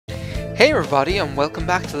Hey everybody, and welcome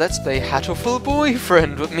back to Let's Play Hatoful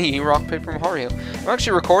Boyfriend with me, Rock Paper Mario. I'm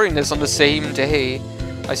actually recording this on the same day.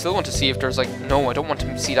 I still want to see if there's no, I don't want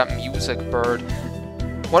to see that music bird.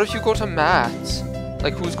 What if you go to maths?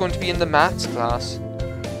 Like, who's going to be in the maths class?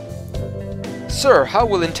 Sir, how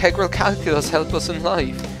will integral calculus help us in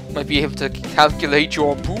life? You might be able to calculate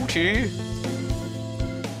your booty.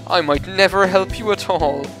 I might never help you at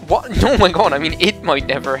all. What? Oh my god, I mean it might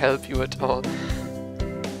never help you at all.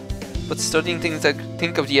 But studying things that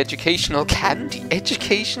think of the educational candy.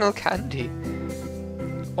 Educational candy.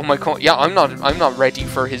 Oh my god, yeah, I'm not ready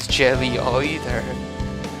for his jelly either.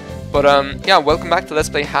 But yeah, welcome back to Let's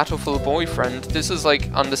Play Hatoful Boyfriend. This is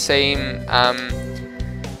like on the same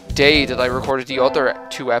day that I recorded the other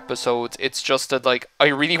two episodes. It's just that like I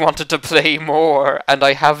really wanted to play more and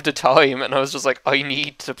I have the time and I was just like, I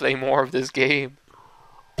need to play more of this game.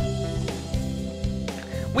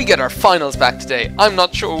 We get our finals back today. I'm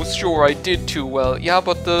not sure I did too well. Yeah,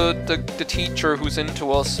 but the teacher who's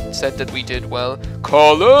into us said that we did well.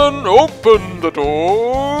 Colin, open the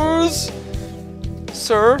doors!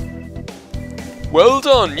 Sir? Well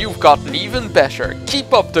done, you've gotten even better.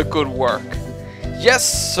 Keep up the good work.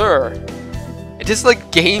 Yes, sir. This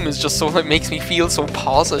game is just so, it makes me feel so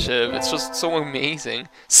positive. It's just so amazing.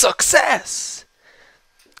 Success!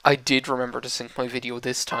 I did remember to sync my video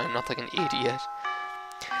this time, not like an idiot.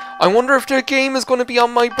 I wonder if the game is going to be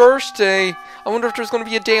on my birthday. I wonder if there's going to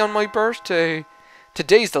be a day on my birthday.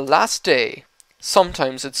 Today's the last day.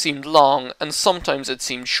 Sometimes it seemed long, and sometimes it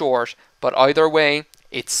seemed short. But either way,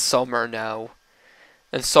 it's summer now.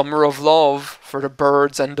 And summer of love for the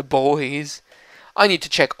birds and the boys. I need to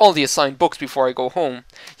check all the assigned books before I go home.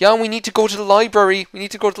 Yeah, and we need to go to the library. We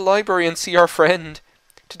need to go to the library and see our friend.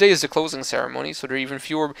 Today is the closing ceremony, so there are even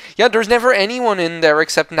fewer... Yeah, there's never anyone in there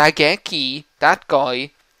except Nageki, that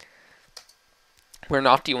guy. We're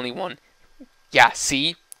not the only one. Yeah,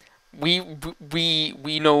 see? We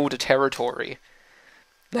know the territory.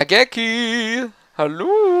 Nageki!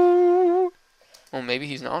 Hello! Oh, maybe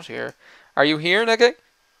he's not here. Are you here, Nageki?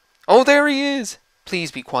 Oh, there he is!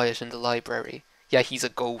 Please be quiet in the library. Yeah, he's a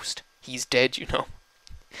ghost. He's dead, you know.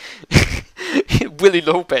 Willie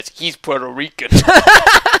Lopez, he's Puerto Rican.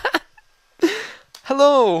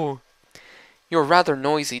 Hello! You're rather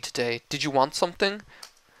noisy today. Did you want something?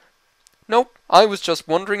 Nope, I was just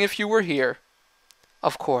wondering if you were here.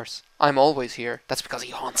 Of course, I'm always here. That's because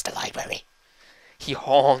he haunts the library. He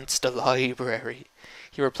haunts the library.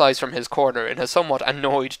 He replies from his corner in a somewhat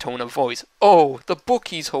annoyed tone of voice. Oh, the book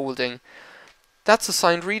he's holding. That's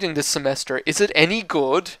assigned reading this semester. Is it any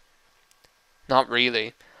good? Not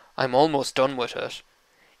really. I'm almost done with it.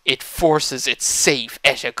 It forces its safe,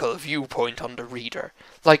 ethical viewpoint on the reader.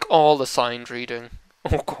 Like all assigned reading.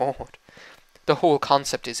 Oh god. The whole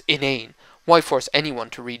concept is inane. Why force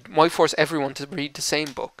everyone to read the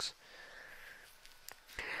same books?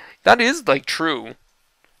 That is, true.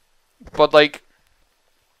 But,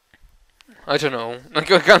 I don't know. I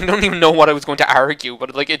don't even know what I was going to argue,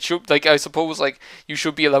 but, it should, I suppose, you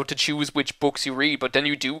should be allowed to choose which books you read, but then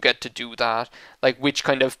you do get to do that. Which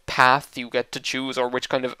kind of path you get to choose, or which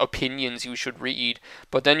kind of opinions you should read.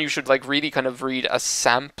 But then you should, really kind of read a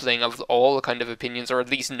sampling of all kind of opinions, or at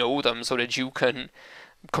least know them, so that you can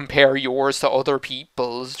compare yours to other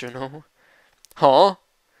people's, you know? Huh?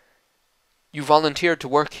 You volunteered to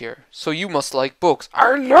work here, so you must like books.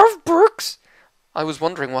 I love books! I was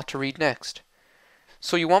wondering what to read next.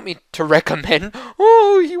 So you want me to recommend?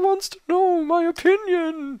 Oh, he wants to know my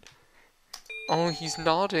opinion. Oh, he's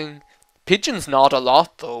nodding. Pigeons nod a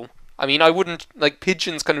lot, though. I mean, I wouldn't...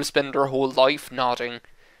 pigeons kind of spend their whole life nodding.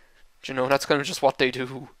 Do you know, that's kind of just what they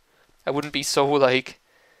do. I wouldn't be so,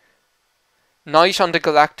 Night on the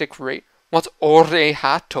Galactic Ray... What's Ore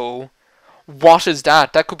Hato? What is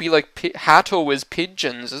that? That could be Hato is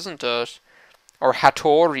pigeons, isn't it? Or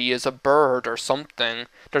Hattori is a bird or something.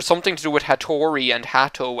 There's something to do with Hattori and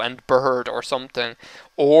Hato and bird or something.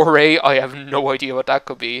 Ore, I have no idea what that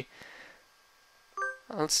could be.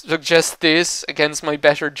 I'll suggest this against my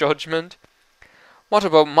better judgment. What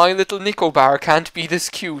about My Little Nicobar Can't Be This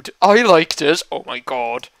Cute? I liked it. Oh my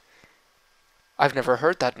god. I've never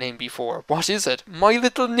heard that name before. What is it? My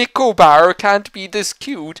Little Nicobar Can't Be This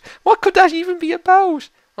Cute? What could that even be about?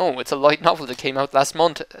 Oh, it's a light novel that came out last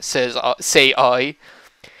month, say I.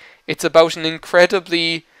 It's about an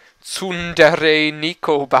incredibly tsundere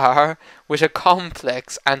Nicobar with a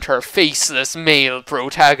complex and her faceless male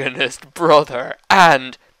protagonist brother.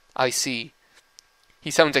 And, I see. He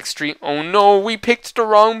sounds extreme. Oh no, we picked the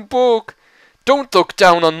wrong book. Don't look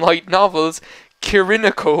down on light novels.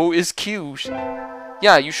 Kirinako is cute.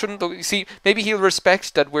 Yeah, you shouldn't. See, maybe he'll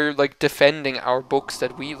respect that we're like defending our books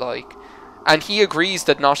that we like. And he agrees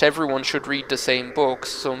that not everyone should read the same books,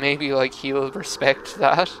 so maybe like he'll respect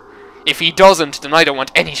that. If he doesn't, then I don't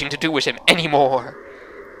want anything to do with him anymore.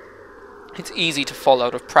 It's easy to fall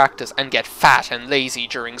out of practice and get fat and lazy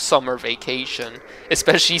during summer vacation,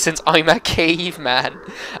 especially since I'm a caveman.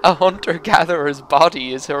 A hunter-gatherer's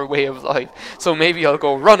body is her way of life, so maybe I'll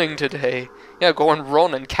go running today. Yeah, go and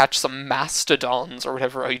run and catch some mastodons or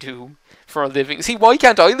whatever I do for a living. See, why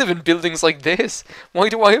can't I live in buildings like this? Why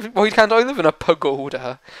can't I live in a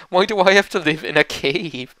pagoda? Why do I have to live in a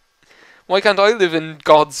cave? Why can't I live in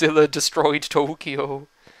Godzilla destroyed Tokyo?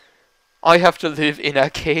 I have to live in a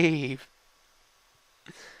cave.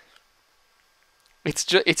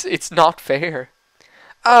 It's not fair.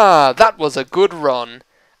 Ah, that was a good run.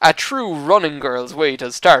 A true running girl's way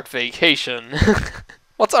to start vacation.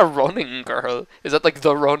 What's a running girl? Is that like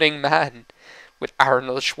The Running Man? With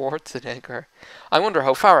Arnold Schwarzenegger. I wonder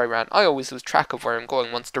how far I ran. I always lose track of where I'm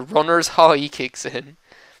going once the runner's high kicks in.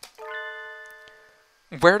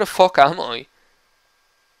 Where the fuck am I?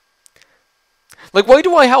 Like, why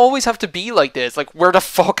do I always have to be like this? Like, where the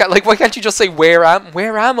fuck? Like, why can't you just say, where am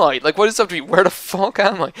I? Like, why does it have to be, where the fuck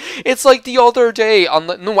am I? It's like the other day on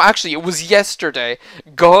the, no, actually, it was yesterday.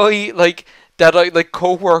 Guy, like, that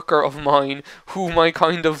co-worker of mine, whom I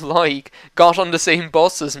kind of like, got on the same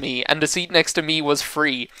bus as me, and the seat next to me was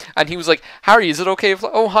free. And he was like, Harry, is it okay if,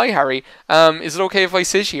 oh, hi, Harry, is it okay if I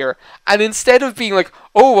sit here? And instead of being like,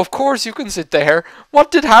 oh, of course you can sit there, what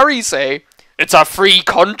did Harry say? It's a free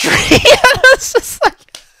country. It's just like,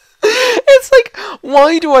 it's like,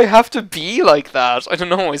 why do I have to be like that? I don't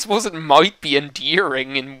know, I suppose it might be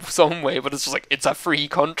endearing in some way, but it's just like, it's a free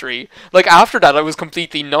country. Like, after that I was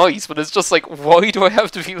completely nice, but it's just like, why do I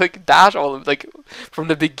have to be like that like, from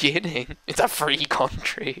the beginning? It's a free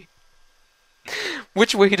country.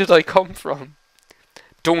 Which way did I come from?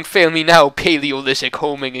 Don't fail me now, Paleolithic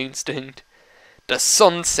homing instinct. The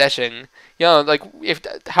sun setting. Yeah, like,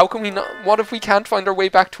 how can we not, what if we can't find our way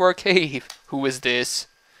back to our cave? Who is this?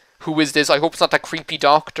 Who is this? I hope it's not that creepy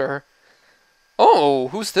doctor. Oh,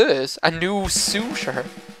 who's this? A new suitor.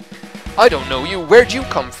 I don't know you. Where'd you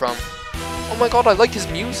come from? Oh my god, I like his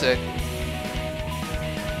music.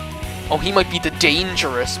 Oh, he might be the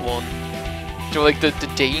dangerous one. Do you like the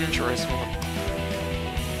dangerous one?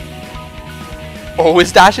 Oh,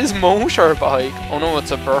 is that his motorbike? Oh no,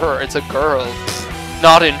 it's a bird. It's a girl. Pfft,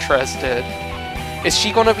 not interested. Is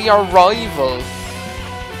she gonna be our rival?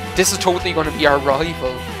 This is totally gonna be our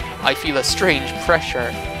rival. I feel a strange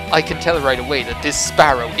pressure. I can tell right away that this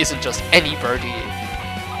sparrow isn't just any birdie.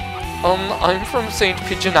 I'm from St.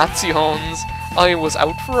 Pigeonation's. I was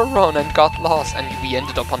out for a run and got lost, and we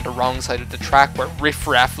ended up on the wrong side of the track where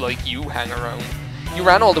riffraff like you hang around. You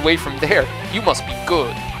ran all the way from there. You must be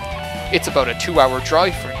good. It's about a 2-hour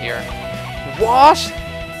drive from here. What?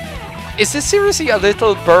 Is this seriously a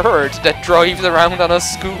little bird that drives around on a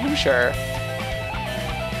scooter?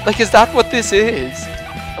 Like, is that what this is?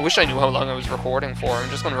 I wish I knew how long I was recording for. I'm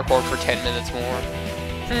just going to record for 10 minutes more.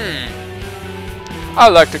 I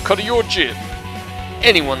like the cut of your jib.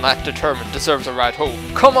 Anyone that determined deserves a ride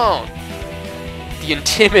home. Come on! The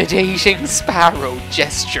intimidating sparrow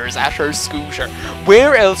gestures at her scooter.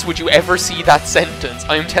 Where else would you ever see that sentence?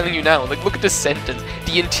 I am telling you now, like, look at this sentence.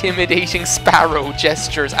 The intimidating sparrow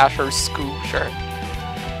gestures at her scooter.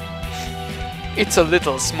 It's a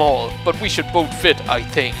little small, but we should both fit, I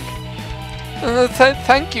think.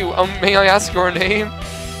 Thank you. May I ask your name?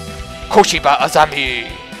 Koshiba Azami.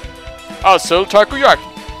 I'll sell takoyaki.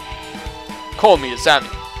 Call me Azami.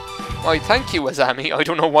 Why, thank you, Azami. I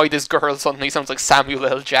don't know why this girl suddenly sounds like Samuel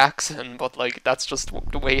L. Jackson, but, like, that's just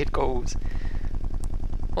the way it goes.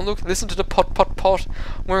 Oh, look, listen to the putt-putt-putt.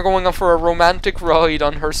 We're going on for a romantic ride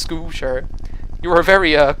on her scooter. You're a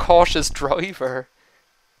very, cautious driver.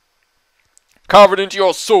 Carve it into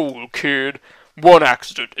your soul, kid. One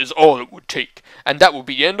accident is all it would take, and that would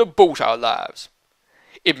be the end of both our lives.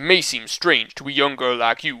 It may seem strange to a young girl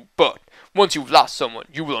like you, but once you've lost someone,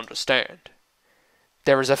 you will understand.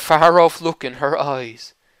 There is a far-off look in her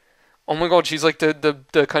eyes. Oh my god, she's like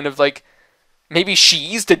the kind of like... Maybe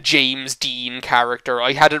she's the James Dean character.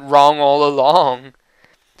 I had it wrong all along.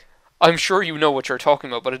 I'm sure you know what you're talking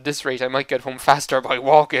about, but at this rate I might get home faster by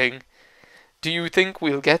walking. Do you think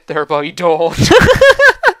we'll get there by dawn?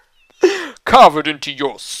 Carve it into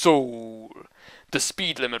your soul. The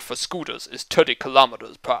speed limit for scooters is 30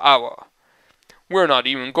 kilometers per hour. We're not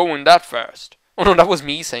even going that fast. Oh no, that was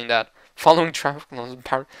me saying that. Following traffic laws in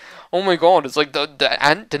Paris. Oh my god, it's like the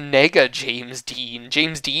nega James Dean.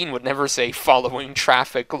 James Dean would never say following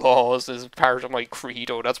traffic laws is part of my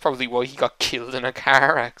credo. That's probably why he got killed in a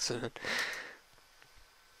car accident.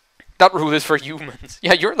 That rule is for humans.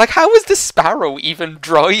 Yeah, you're like, how is the sparrow even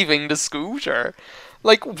driving the scooter?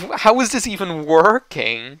 Like, how is this even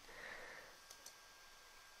working?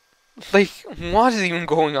 Like, what is even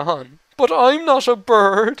going on? But I'm not a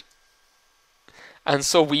bird. And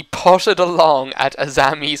so we putted along at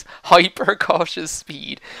Azami's hyper-cautious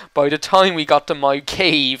speed. By the time we got to my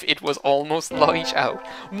cave, it was almost light out.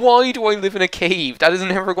 Why do I live in a cave? That is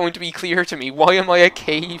never going to be clear to me. Why am I a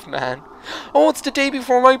caveman? Oh, it's the day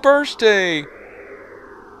before my birthday!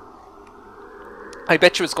 I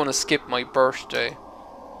bet you it's going to skip my birthday.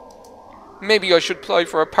 Maybe I should apply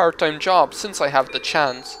for a part-time job since I have the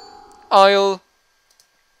chance. What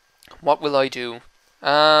will I do?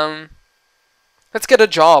 Let's get a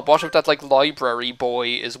job. What if that, like, library boy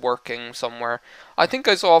is working somewhere? I think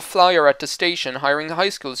I saw a flyer at the station hiring high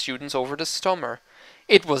school students over the summer.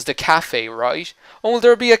 It was the cafe, right? Oh,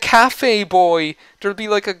 there'll be a cafe boy. There'll be,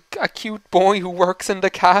 like, a cute boy who works in the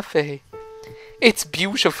cafe. It's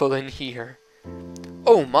beautiful in here.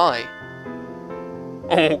 Oh, my.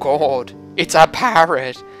 Oh, God. It's a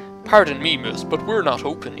parrot. Pardon me, miss, but we're not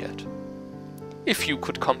open yet. If you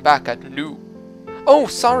could come back at noon. Oh,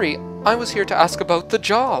 sorry. I was here to ask about the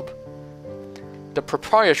job. The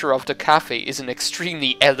proprietor of the cafe is an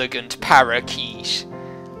extremely elegant parakeet.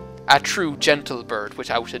 A true gentle bird,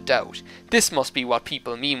 without a doubt. This must be what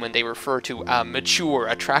people mean when they refer to a mature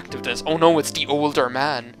attractiveness. Oh no, it's the older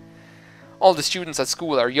man. All the students at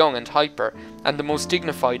school are young and hyper, and the most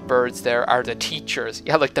dignified birds there are the teachers.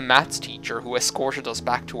 Yeah, like the maths teacher who escorted us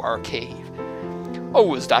back to our cave.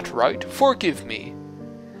 Oh, is that right? Forgive me.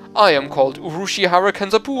 I am called Urushihara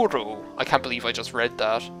Kenzaburo. I can't believe I just read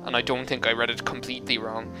that, and I don't think I read it completely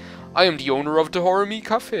wrong. I am the owner of the Horimi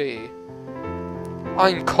Cafe.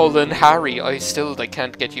 I'm Cullen Harry. I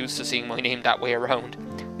can't get used to seeing my name that way around.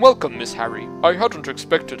 Welcome, Miss Harry. I hadn't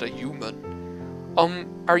expected a human.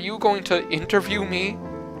 Are you going to interview me?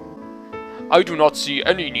 I do not see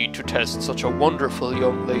any need to test such a wonderful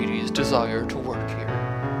young lady's desire to work here.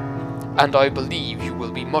 And I believe you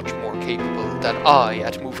will be much more capable than I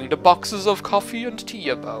at moving the boxes of coffee and tea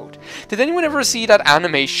about. Did anyone ever see that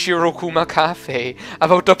anime Shirokuma Cafe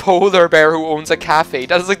about the polar bear who owns a cafe?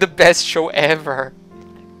 That is like the best show ever.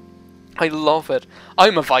 I love it.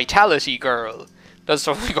 I'm a vitality girl. That's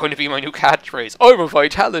totally going to be my new catchphrase. I'm a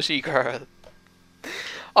vitality girl.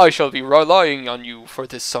 I shall be relying on you for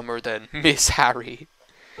this summer then, Miss Harry.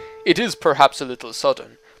 It is perhaps a little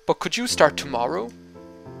sudden, but could you start tomorrow?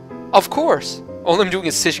 Of course! All I'm doing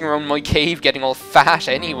is sitting around my cave getting all fat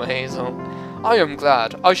anyway, so... I am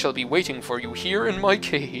glad. I shall be waiting for you here in my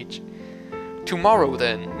cage. Tomorrow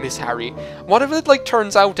then, Miss Harry. What if it, like,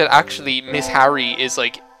 turns out that actually Miss Harry is,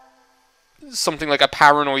 like, something like a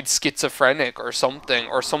paranoid schizophrenic or something,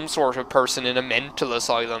 or some sort of person in a mental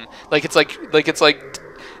asylum. Like it's like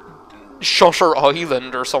Shutter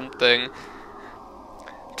Island or something.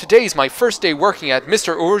 Today's my first day working at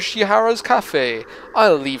Mr. Urshihara's cafe.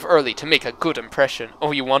 I'll leave early to make a good impression.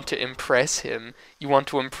 Oh, you want to impress him. You want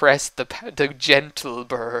to impress the gentle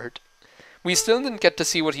bird. We still didn't get to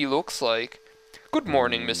see what he looks like. Good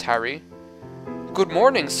morning, Miss Harry. Good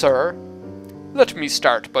morning, sir. Let me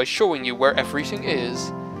start by showing you where everything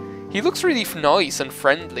is. He looks really nice and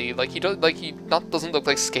friendly. He doesn't look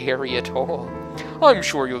like scary at all. I'm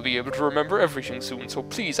sure you'll be able to remember everything soon, so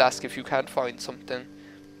please ask if you can't find something.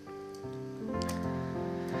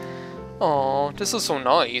 Oh, this is so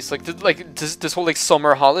nice. This whole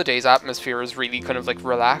summer holidays atmosphere is really kind of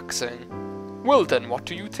relaxing. Well then, what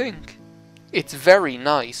do you think? It's very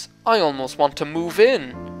nice. I almost want to move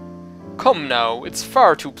in. Come now, it's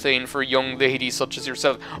far too plain for a young lady such as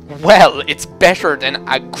yourself. Well, it's better than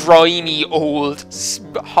a grimy old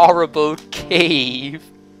horrible cave.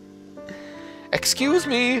 Excuse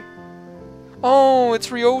me. Oh, it's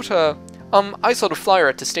Ryota. I saw the flyer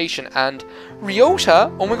at the station and...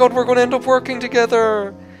 Ryota? Oh my god, we're going to end up working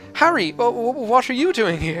together! Harry, what are you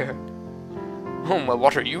doing here? Oh, well,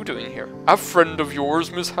 what are you doing here? A friend of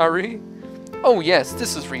yours, Miss Harry? Oh yes,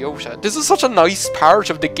 this is Ryota. This is such a nice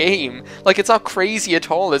part of the game. It's not crazy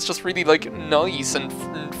at all. It's just really, nice and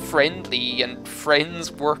friendly and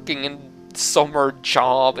friends working in summer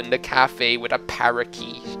job in the cafe with a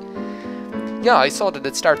parakeet. Yeah, I saw that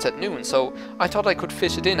it starts at noon, so I thought I could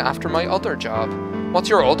fit it in after my other job. What's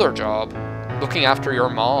your other job? Looking after your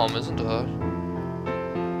mom, isn't it?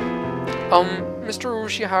 Mr.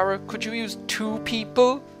 Urushihara, could you use 2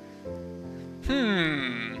 people?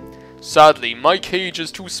 Sadly, my cage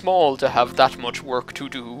is too small to have that much work to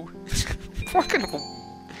do. Fucking...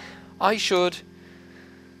 I should...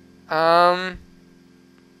 I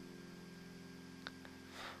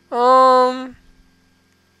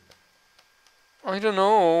don't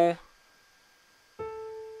know.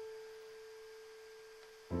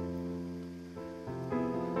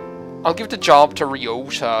 I'll give the job to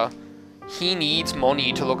Ryota. He needs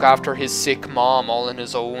money to look after his sick mom all on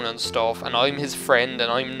his own and stuff, and I'm his friend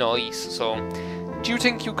and I'm nice, so... Do you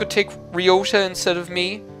think you could take Ryota instead of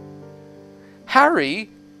me? Harry?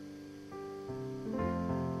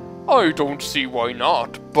 I don't see why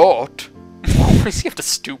not, but... Why does he have the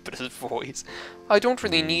stupidest voice? I don't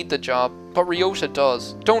really need the job, but Ryota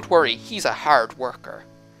does. Don't worry, he's a hard worker.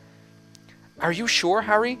 Are you sure,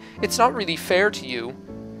 Harry? It's not really fair to you.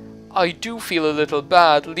 I do feel a little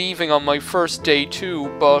bad leaving on my first day too,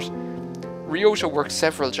 but... Ryota works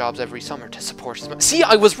several jobs every summer to support his... See,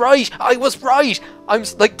 I was right! I was right! I'm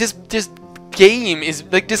like, this game is...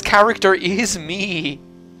 Like, this character is me!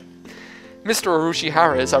 Mr.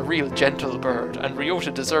 Urushihara is a real gentle bird, and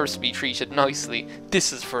Ryota deserves to be treated nicely.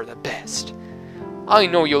 This is for the best. I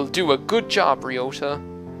know you'll do a good job, Ryota.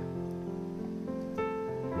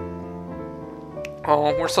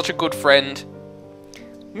 Oh, we're such a good friend.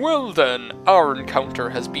 Well then, our encounter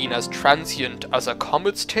has been as transient as a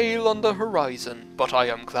comet's tail on the horizon, but I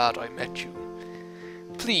am glad I met you.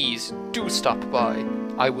 Please, do stop by.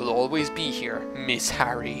 I will always be here, Miss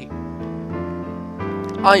Harry.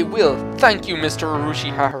 I will. Thank you, Mr.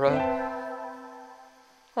 Urushihara.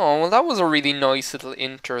 Oh, well that was a really nice little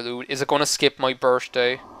interlude. Is it going to skip my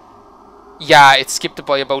birthday? Yeah, it skipped it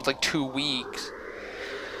by about like 2 weeks.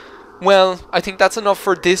 Well, I think that's enough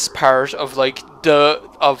for this part of like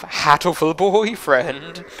of Hatoful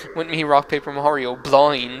Boyfriend with me, Rock Paper Mario,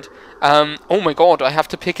 blind. Oh my god, I have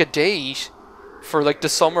to pick a date for like the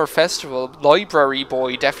summer festival. Library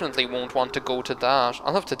Boy definitely won't want to go to that.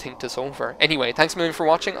 I'll have to think this over. Anyway, thanks a million for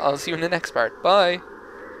watching. I'll see you in the next part. Bye.